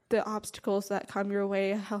overcome the obstacles that come your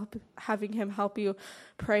way, having him help you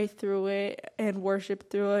pray through it and worship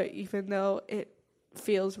through it, even though it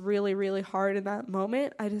feels really, really hard in that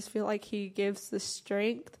moment. I just feel like he gives the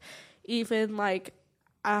strength, even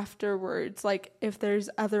afterwards, if there's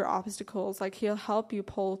other obstacles, he'll help you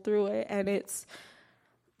pull through it. And it's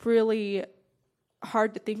really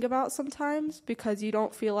hard to think about sometimes because you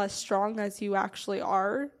don't feel as strong as you actually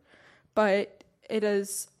are, but it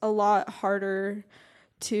is a lot harder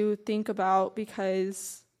to think about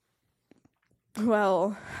because,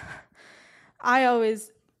 I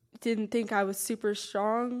always didn't think I was super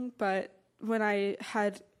strong, but when I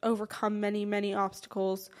had overcome many, many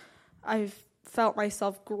obstacles, I felt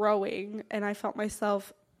myself growing, and I felt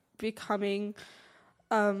myself becoming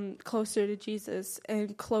closer to Jesus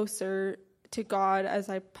and closer to God as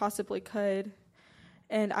I possibly could.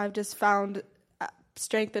 And I've just found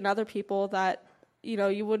strength in other people that,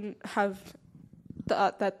 you wouldn't have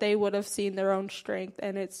thought that they would have seen their own strength,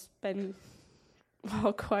 and it's been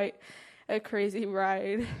quite a crazy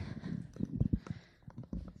ride.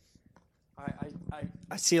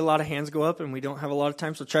 I see a lot of hands go up, and we don't have a lot of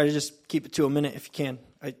time, so try to just keep it to a minute if you can.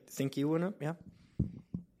 I think you went up, yeah?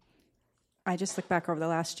 I just look back over the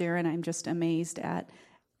last year, and I'm just amazed at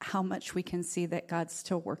how much we can see that God's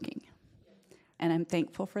still working. And I'm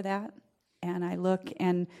thankful for that. And I look,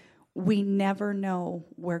 and we never know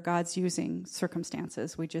where God's using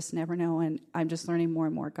circumstances. We just never know. And I'm just learning more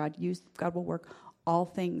and more. God will work all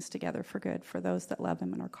things together for good for those that love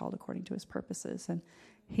him and are called according to his purposes. And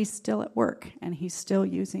he's still at work, and he's still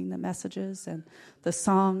using the messages and the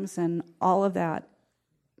songs and all of that.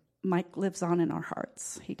 Mike lives on in our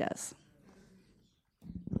hearts. He does.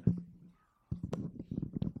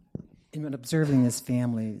 In observing this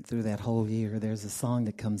family through that whole year, there's a song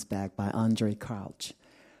that comes back by Andre Crouch.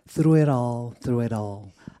 Through it all,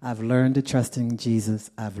 I've learned to trust in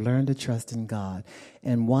Jesus. I've learned to trust in God.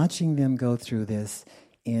 And watching them go through this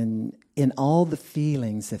in all the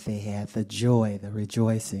feelings that they had, the joy, the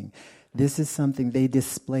rejoicing, this is something they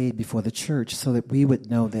displayed before the church so that we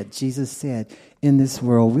would know that Jesus said, in this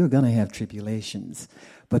world we're going to have tribulations,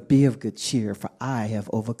 but be of good cheer, for I have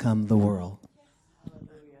overcome the world.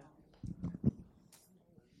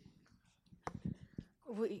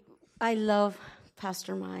 I love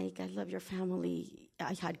Pastor Mike. I love your family.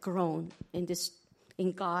 I had grown in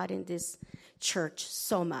God, in this church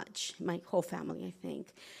so much. My whole family, I think.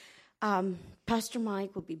 Pastor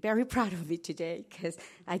Mike will be very proud of me today because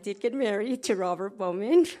I did get married to Robert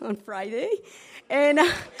Bowman on Friday. And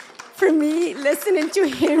for me, listening to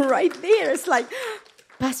him right there, it's like,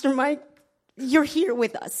 Pastor Mike, you're here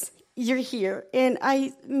with us. You're here. And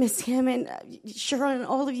I miss him, and Cheryl and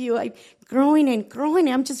all of you. I'm growing and growing.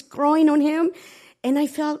 I'm just growing on him. And I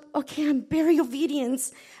felt, okay, I'm very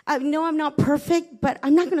obedient. I know I'm not perfect, but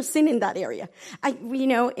I'm not going to sin in that area.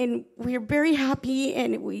 And we're very happy,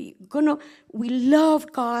 and we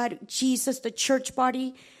love God, Jesus, the church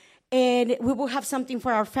body, and we will have something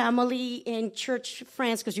for our family and church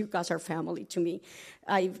friends, because you guys are family to me.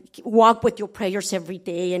 I walk with your prayers every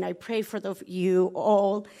day, and I pray for you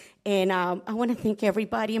all. And I want to thank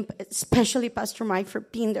everybody, and especially Pastor Mike, for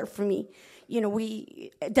being there for me.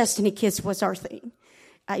 Destiny Kids was our thing.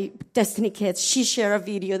 Destiny Kids, she shared a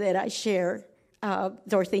video that I shared,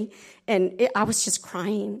 Dorothy, and I was just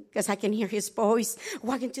crying because I can hear his voice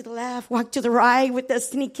walking to the left, walk to the right with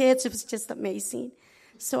Destiny Kids. It was just amazing.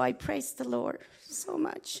 So I praise the Lord so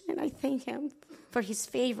much, and I thank him for his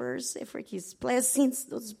favors, for his blessings,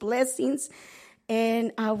 those blessings.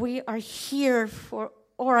 And we are here for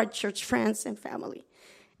all our church friends and family.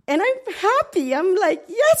 And I'm happy. I'm like,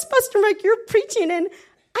 yes, Pastor Mike, you're preaching, and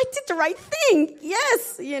I did the right thing.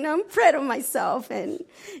 Yes, I'm proud of myself. And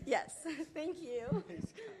yes, thank you.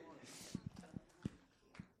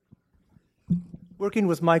 Working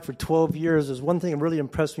with Mike for 12 years is one thing that really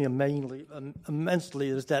impressed me immensely,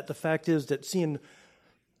 is that the fact is that seeing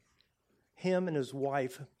him and his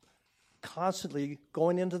wife constantly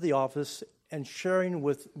going into the office and sharing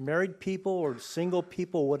with married people or single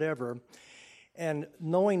people, whatever, and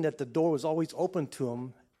knowing that the door was always open to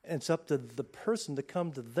them, and it's up to the person to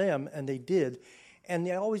come to them, and they did. And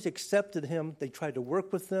they always accepted him. They tried to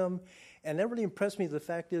work with them. And that really impressed me. The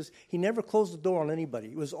fact is, he never closed the door on anybody.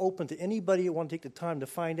 It was open to anybody who wanted to take the time to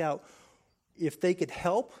find out if they could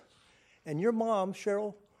help. And your mom,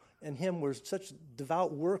 Cheryl, and him were such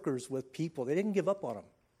devout workers with people. They didn't give up on them.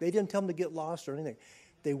 They didn't tell them to get lost or anything.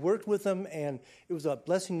 They worked with them, and it was a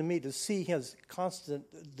blessing to me to see his constant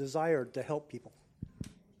desire to help people.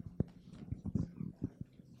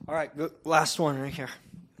 All right, last one right here.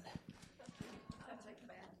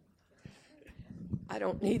 I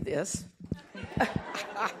don't need this.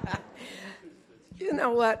 You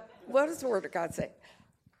know what? What does the Word of God say?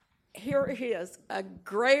 Here he is, a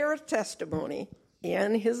greater testimony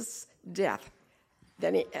in his death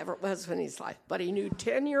than he ever was in his life. But he knew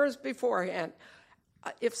 10 years beforehand.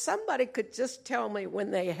 If somebody could just tell me when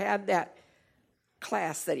they had that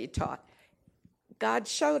class that he taught, God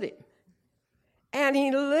showed him. And he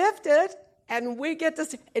lived it, and we get to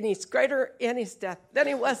see, and he's greater in his death than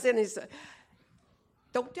he was in his.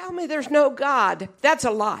 Don't tell me there's no God. That's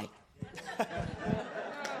a lie.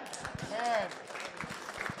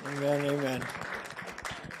 Amen, amen.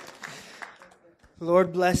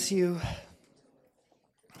 Lord bless you.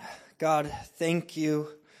 God, thank you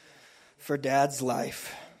for Dad's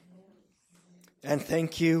life. And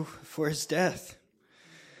thank you for his death.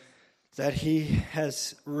 That he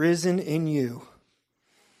has risen in you,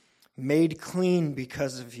 made clean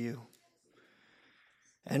because of you.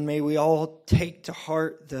 And may we all take to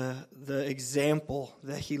heart the example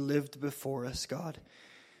that he lived before us, God.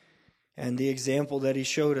 And the example that he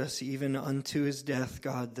showed us even unto his death,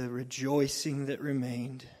 God, the rejoicing that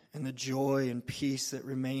remained. and the joy and peace that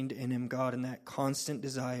remained in him, God, and that constant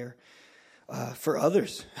desire for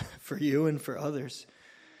others, for you and for others.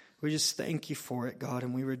 We just thank you for it, God,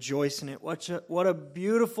 and we rejoice in it. What a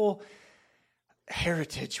beautiful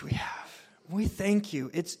heritage we have. We thank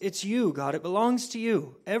you. It's you, God. It belongs to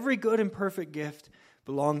you. Every good and perfect gift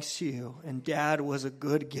belongs to you. And Dad was a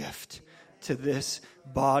good gift to this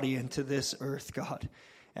body and to this earth, God.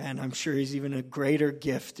 And I'm sure he's even a greater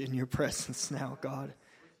gift in your presence now, God.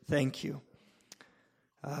 Thank you.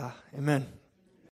 Amen.